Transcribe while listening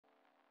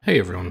Hey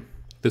everyone,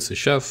 this is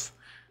Chef,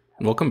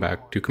 and welcome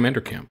back to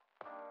Commander Camp.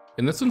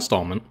 In this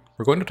installment,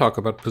 we're going to talk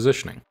about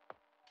positioning.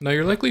 Now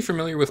you're likely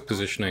familiar with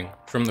positioning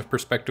from the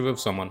perspective of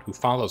someone who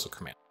follows a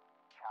command.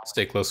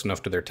 Stay close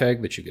enough to their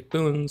tag that you get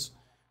boons,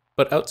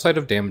 but outside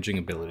of damaging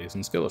abilities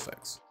and skill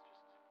effects.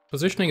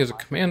 Positioning as a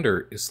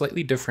commander is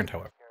slightly different,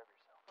 however.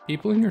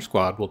 People in your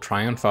squad will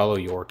try and follow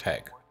your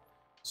tag,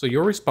 so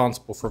you're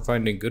responsible for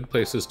finding good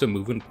places to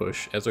move and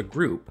push as a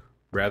group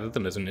rather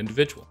than as an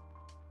individual.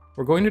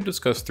 We're going to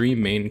discuss three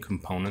main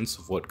components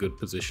of what good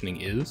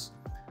positioning is,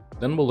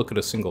 then we'll look at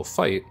a single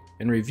fight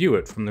and review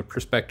it from the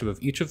perspective of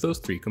each of those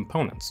three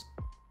components.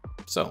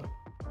 So,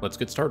 let's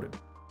get started.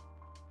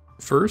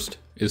 First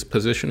is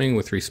positioning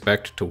with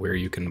respect to where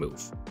you can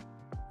move.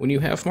 When you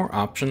have more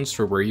options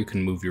for where you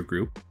can move your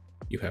group,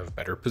 you have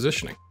better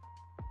positioning.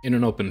 In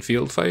an open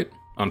field fight,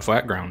 on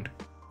flat ground,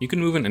 you can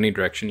move in any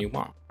direction you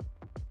want.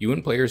 You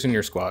and players in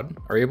your squad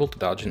are able to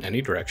dodge in any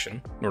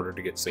direction in order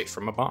to get safe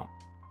from a bomb.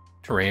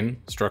 Terrain,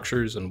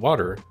 structures, and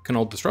water can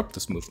all disrupt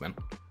this movement,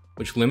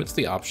 which limits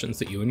the options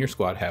that you and your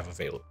squad have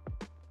available.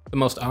 The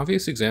most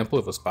obvious example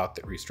of a spot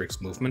that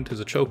restricts movement is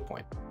a choke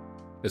point.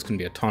 This can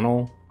be a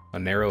tunnel, a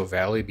narrow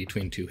valley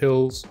between two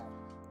hills,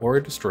 or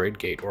a destroyed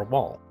gate or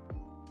wall.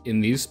 In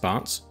these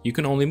spots, you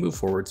can only move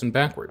forwards and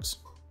backwards,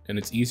 and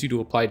it's easy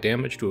to apply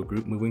damage to a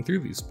group moving through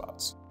these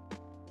spots.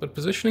 But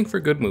positioning for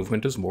good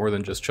movement is more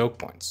than just choke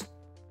points.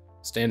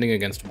 Standing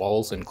against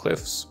walls and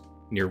cliffs,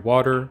 near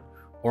water,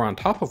 or on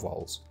top of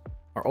walls,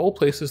 are all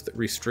places that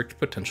restrict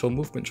potential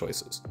movement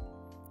choices.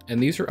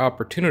 And these are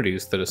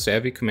opportunities that a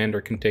savvy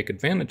commander can take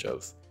advantage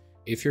of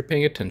if you're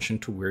paying attention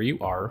to where you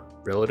are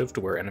relative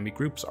to where enemy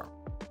groups are.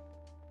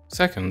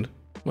 Second,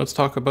 let's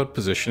talk about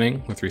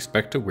positioning with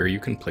respect to where you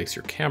can place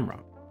your camera.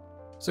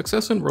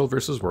 Success in World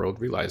vs. World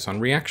relies on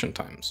reaction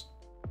times,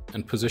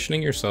 and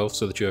positioning yourself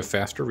so that you have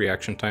faster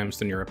reaction times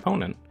than your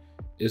opponent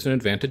is an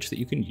advantage that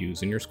you can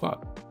use in your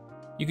squad.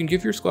 You can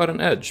give your squad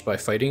an edge by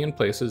fighting in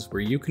places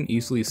where you can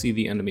easily see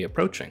the enemy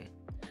approaching,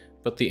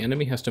 but the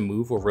enemy has to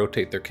move or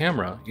rotate their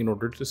camera in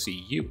order to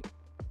see you.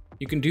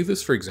 You can do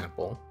this, for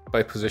example,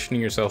 by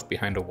positioning yourself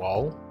behind a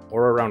wall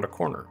or around a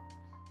corner,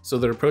 so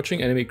that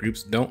approaching enemy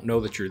groups don't know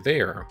that you're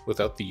there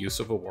without the use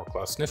of a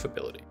Warclaw sniff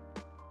ability.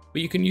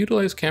 But you can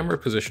utilize camera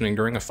positioning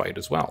during a fight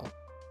as well.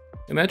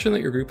 Imagine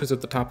that your group is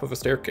at the top of a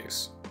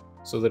staircase,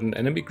 so that an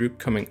enemy group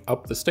coming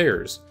up the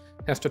stairs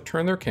has to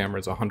turn their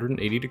cameras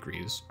 180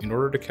 degrees in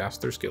order to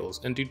cast their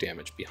skills and do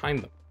damage behind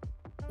them.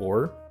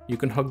 Or you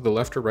can hug the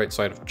left or right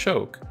side of a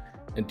choke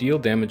and deal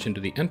damage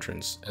into the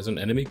entrance as an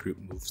enemy group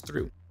moves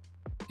through.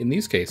 In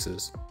these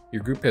cases,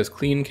 your group has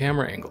clean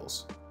camera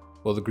angles,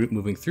 while the group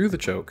moving through the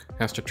choke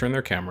has to turn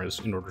their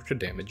cameras in order to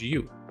damage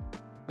you.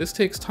 This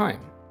takes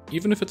time,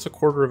 even if it's a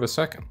quarter of a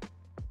second,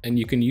 and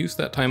you can use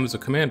that time as a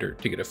commander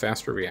to get a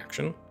faster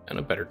reaction and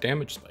a better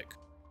damage spike.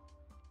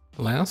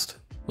 Last,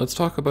 let's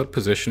talk about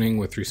positioning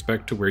with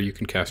respect to where you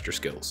can cast your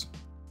skills.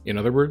 In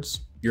other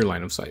words, your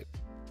line of sight.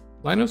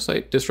 Line of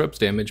sight disrupts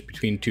damage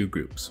between two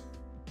groups,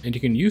 and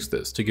you can use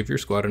this to give your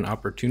squad an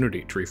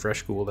opportunity to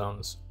refresh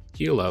cooldowns,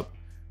 heal up,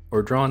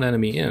 or draw an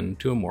enemy in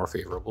to a more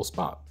favorable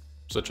spot,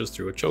 such as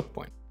through a choke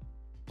point.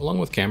 Along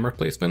with camera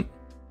placement,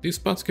 these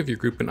spots give your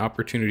group an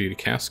opportunity to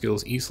cast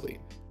skills easily,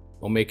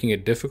 while making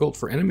it difficult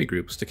for enemy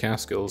groups to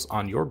cast skills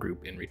on your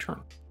group in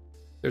return.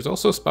 There's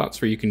also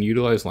spots where you can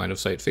utilize line of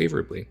sight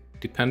favorably,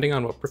 depending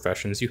on what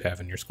professions you have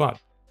in your squad.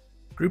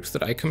 Groups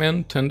that I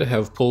command tend to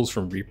have pulls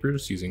from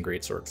Reapers using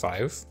Greatsword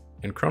 5,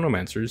 and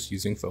Chronomancers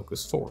using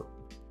Focus 4,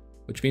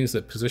 which means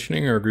that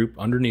positioning our group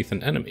underneath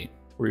an enemy,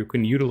 where you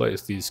can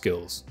utilize these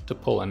skills to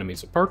pull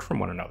enemies apart from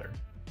one another,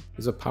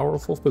 is a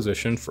powerful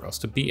position for us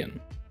to be in.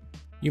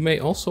 You may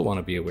also want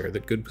to be aware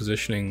that good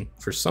positioning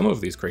for some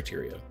of these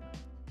criteria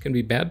can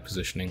be bad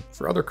positioning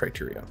for other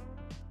criteria.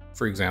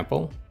 For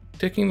example,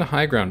 taking the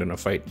high ground in a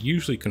fight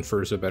usually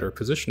confers a better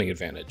positioning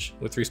advantage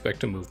with respect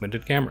to movement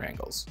and camera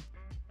angles.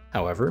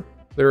 However,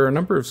 there are a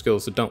number of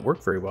skills that don't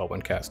work very well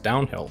when cast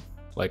downhill,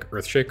 like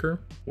Earthshaker,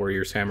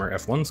 Warrior's Hammer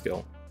F1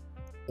 skill,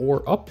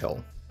 or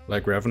uphill,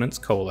 like Revenant's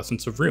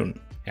Coalescence of Ruin,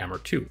 Hammer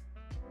 2.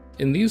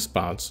 In these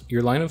spots,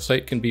 your line of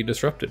sight can be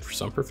disrupted for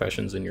some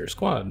professions in your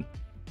squad,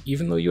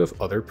 even though you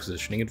have other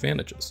positioning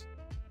advantages.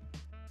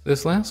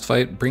 This last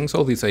fight brings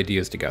all these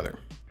ideas together.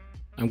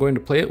 I'm going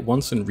to play it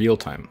once in real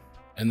time,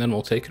 and then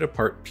we'll take it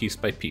apart piece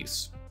by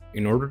piece,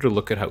 in order to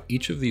look at how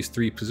each of these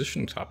three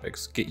positioning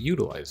topics get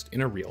utilized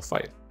in a real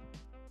fight.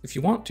 If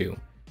you want to,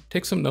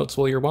 take some notes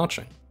while you're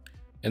watching,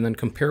 and then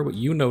compare what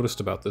you noticed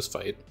about this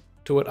fight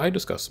to what I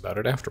discuss about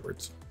it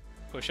afterwards.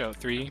 Push out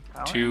 3,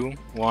 2,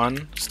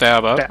 1,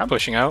 stab up,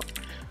 pushing out.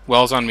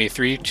 Wells on me,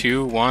 3,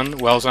 2, 1,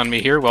 wells on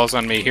me here, wells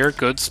on me here,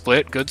 good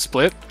split, good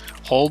split.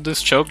 Hold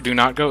this choke, do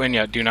not go in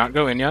yet, do not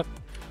go in yet.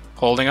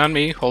 Holding on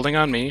me, holding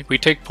on me. We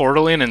take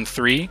portal in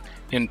 3,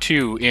 in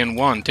 2, in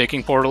 1,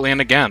 taking portal in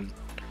again.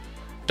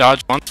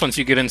 Dodge once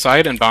you get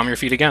inside, and bomb your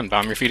feet again,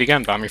 bomb your feet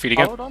again, bomb your feet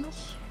again.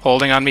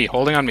 Holding on me,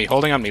 holding on me,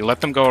 holding on me. Let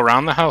them go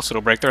around the house.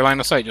 It'll break their line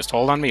of sight. Just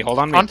hold on me, hold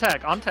on me. On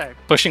tag, on tag.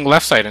 Pushing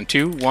left side in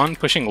 2, 1.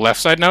 Pushing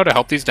left side now to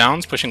help these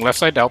downs. Pushing left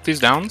side to help these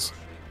downs.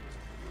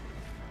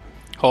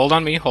 Hold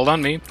on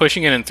me.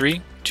 Pushing in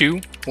 3,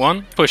 2,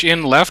 1. Push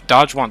in left,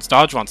 dodge once.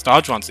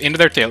 Into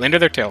their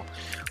tail.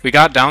 We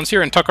got downs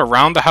here and tuck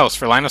around the house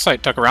for line of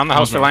sight.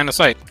 For line of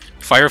sight.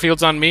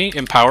 Firefield's on me,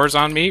 Empower's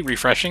on me,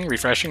 refreshing.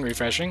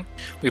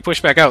 We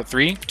push back out.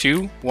 3,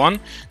 2, 1.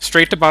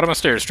 Straight to bottom of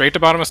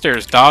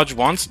stairs. Dodge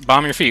once,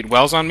 bomb your feet.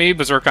 Wells on me,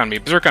 berserk on me.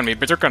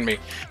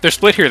 They're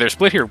split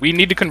here. We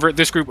need to convert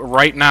this group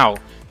right now.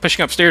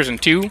 Pushing upstairs in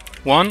 2,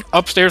 1.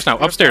 Upstairs now.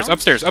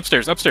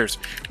 Upstairs.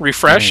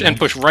 Refresh and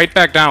push right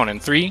back down in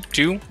 3,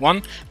 2,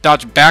 1.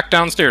 Dodge back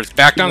downstairs.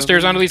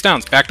 Onto these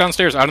downs.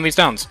 Out of these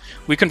downs.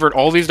 We convert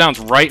all these downs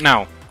right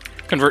now.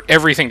 Convert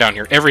everything down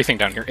here.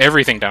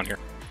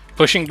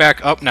 Pushing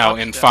back up now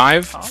in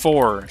 5,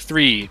 4,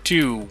 3,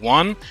 2,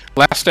 1.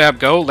 Last stab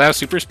go. Last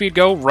super speed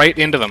go. Right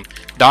into them.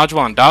 Dodge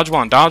one.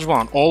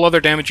 All other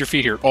damage your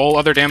feet here.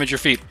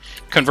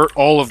 Convert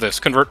all of this.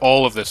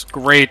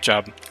 Great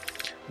job.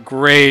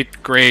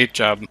 Great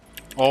job.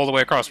 All the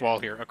way across wall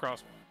here.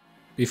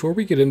 Before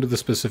we get into the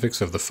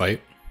specifics of the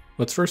fight,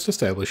 let's first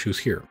establish who's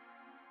here.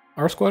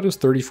 Our squad is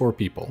 34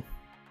 people,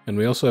 and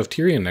we also have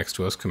Tyrion next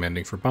to us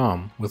commanding for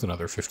bomb with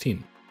another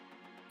 15.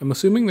 I'm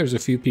assuming there's a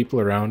few people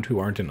around who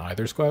aren't in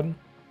either squad,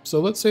 so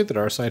let's say that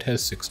our side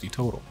has 60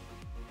 total.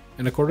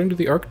 And according to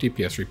the ARC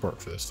DPS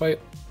report for this fight,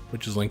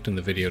 which is linked in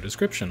the video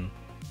description,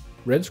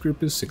 Red's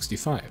group is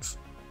 65,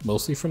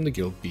 mostly from the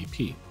guild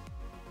BP.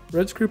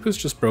 Red's group has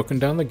just broken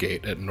down the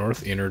gate at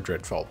North Inner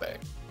Dreadfall Bay,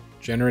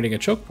 generating a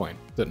choke point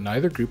that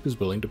neither group is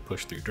willing to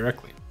push through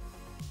directly.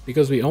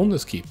 Because we own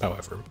this keep,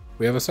 however,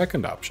 we have a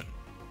second option.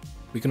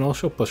 We can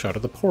also push out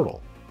of the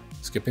portal,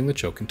 skipping the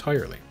choke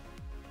entirely.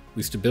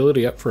 We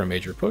stability up for a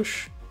major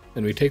push,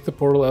 and we take the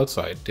portal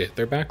outside to hit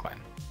their backline,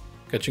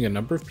 catching a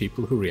number of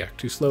people who react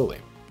too slowly.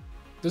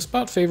 This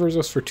spot favors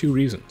us for 2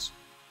 reasons.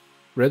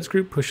 Red's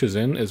group pushes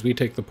in as we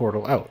take the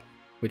portal out,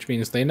 which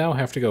means they now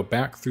have to go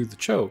back through the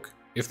choke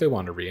if they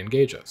want to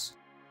re-engage us.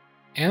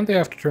 And they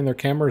have to turn their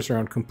cameras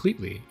around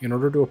completely in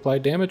order to apply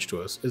damage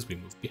to us as we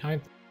move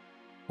behind them.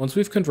 Once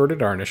we've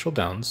converted our initial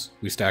downs,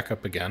 we stack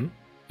up again,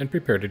 and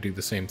prepare to do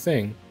the same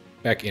thing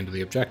back into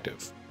the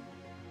objective.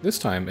 This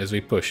time, as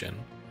we push in,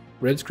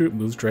 Red's group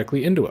moves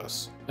directly into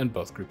us, and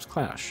both groups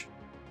clash.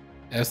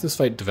 As this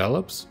fight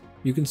develops,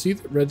 you can see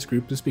that Red's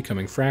group is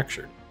becoming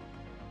fractured.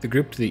 The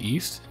group to the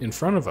east, in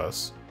front of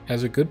us,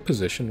 has a good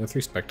position with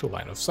respect to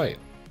line of sight,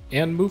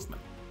 and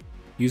movement,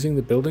 using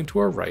the building to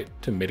our right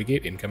to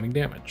mitigate incoming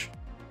damage.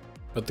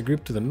 But the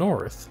group to the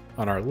north,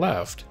 on our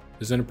left,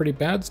 is in a pretty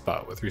bad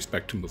spot with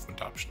respect to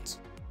movement options.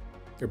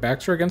 Their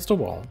backs are against a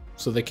wall,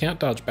 so they can't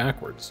dodge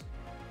backwards,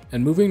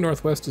 and moving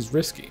northwest is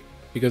risky,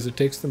 because it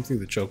takes them through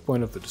the choke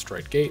point of the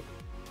destroyed gate,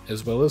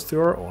 as well as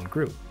through our own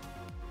group.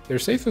 Their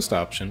safest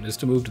option is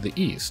to move to the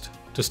east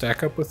to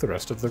stack up with the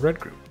rest of the red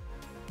group,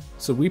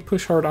 so we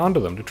push hard onto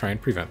them to try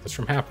and prevent this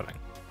from happening.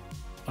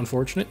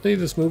 Unfortunately,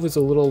 this move is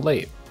a little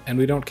late, and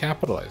we don't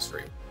capitalize for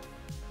it,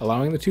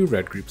 allowing the 2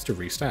 red groups to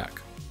restack.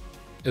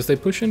 As they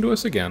push into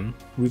us again,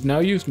 we've now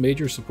used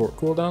major support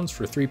cooldowns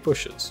for 3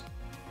 pushes,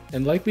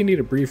 and likely need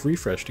a brief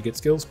refresh to get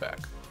skills back.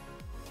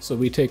 So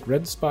we take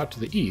Red's spot to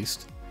the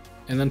east,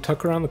 and then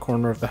tuck around the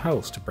corner of the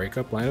house to break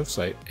up line of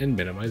sight and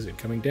minimize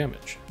incoming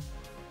damage.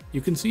 You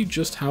can see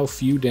just how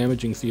few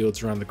damaging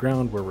fields are on the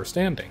ground where we're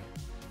standing,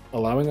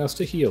 allowing us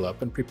to heal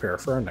up and prepare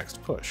for our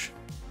next push.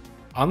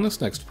 On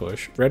this next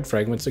push, Red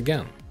fragments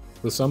again,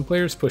 with some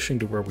players pushing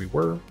to where we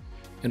were,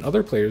 and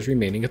other players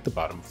remaining at the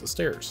bottom of the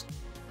stairs.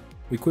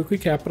 We quickly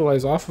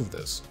capitalize off of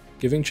this,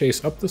 giving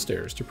chase up the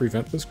stairs to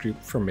prevent this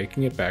group from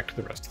making it back to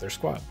the rest of their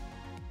squad.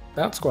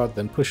 That squad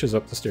then pushes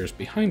up the stairs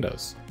behind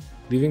us,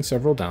 leaving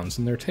several downs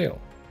in their tail,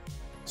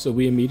 so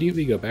we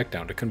immediately go back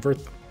down to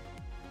convert them.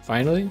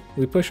 Finally,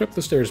 we push up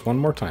the stairs one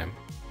more time,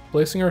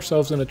 placing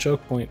ourselves in a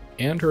choke point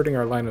and hurting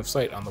our line of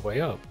sight on the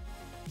way up,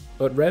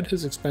 but Red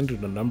has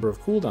expended a number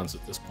of cooldowns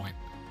at this point,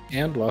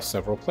 and lost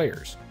several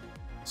players,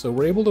 so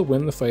we're able to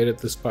win the fight at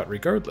this spot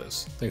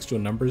regardless, thanks to a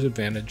numbers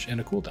advantage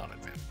and a cooldown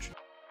advantage.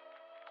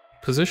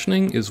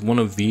 Positioning is one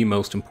of the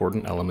most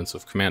important elements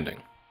of commanding,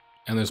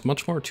 and there's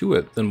much more to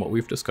it than what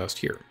we've discussed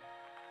here.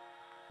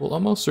 We'll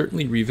almost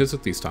certainly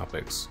revisit these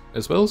topics,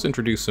 as well as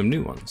introduce some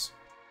new ones,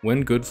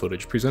 when good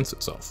footage presents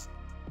itself.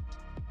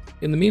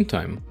 In the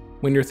meantime,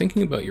 when you're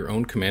thinking about your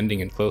own commanding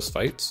in close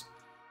fights,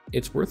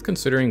 it's worth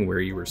considering where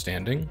you were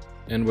standing,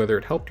 and whether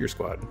it helped your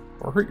squad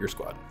or hurt your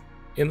squad,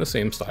 in the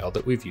same style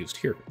that we've used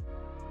here.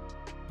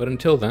 But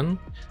until then,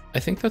 I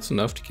think that's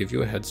enough to give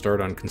you a head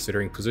start on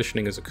considering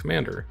positioning as a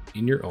commander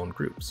in your own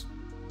groups.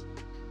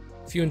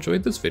 If you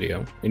enjoyed this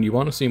video and you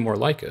want to see more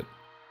like it,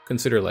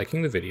 consider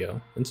liking the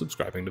video and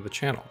subscribing to the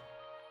channel.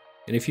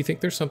 And if you think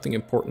there's something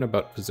important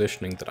about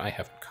positioning that I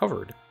haven't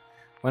covered,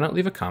 why not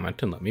leave a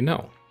comment and let me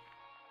know.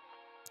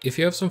 If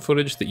you have some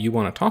footage that you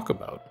want to talk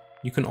about,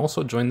 you can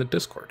also join the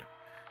Discord.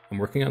 I'm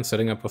working on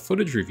setting up a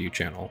footage review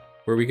channel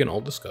where we can all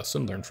discuss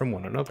and learn from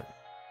one another.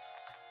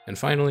 And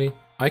finally,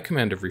 I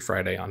command every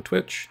Friday on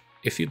Twitch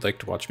if you'd like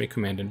to watch me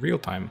command in real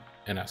time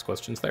and ask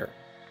questions there.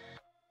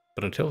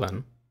 But until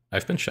then,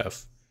 I've been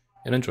Chef,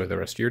 and enjoy the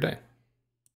rest of your day.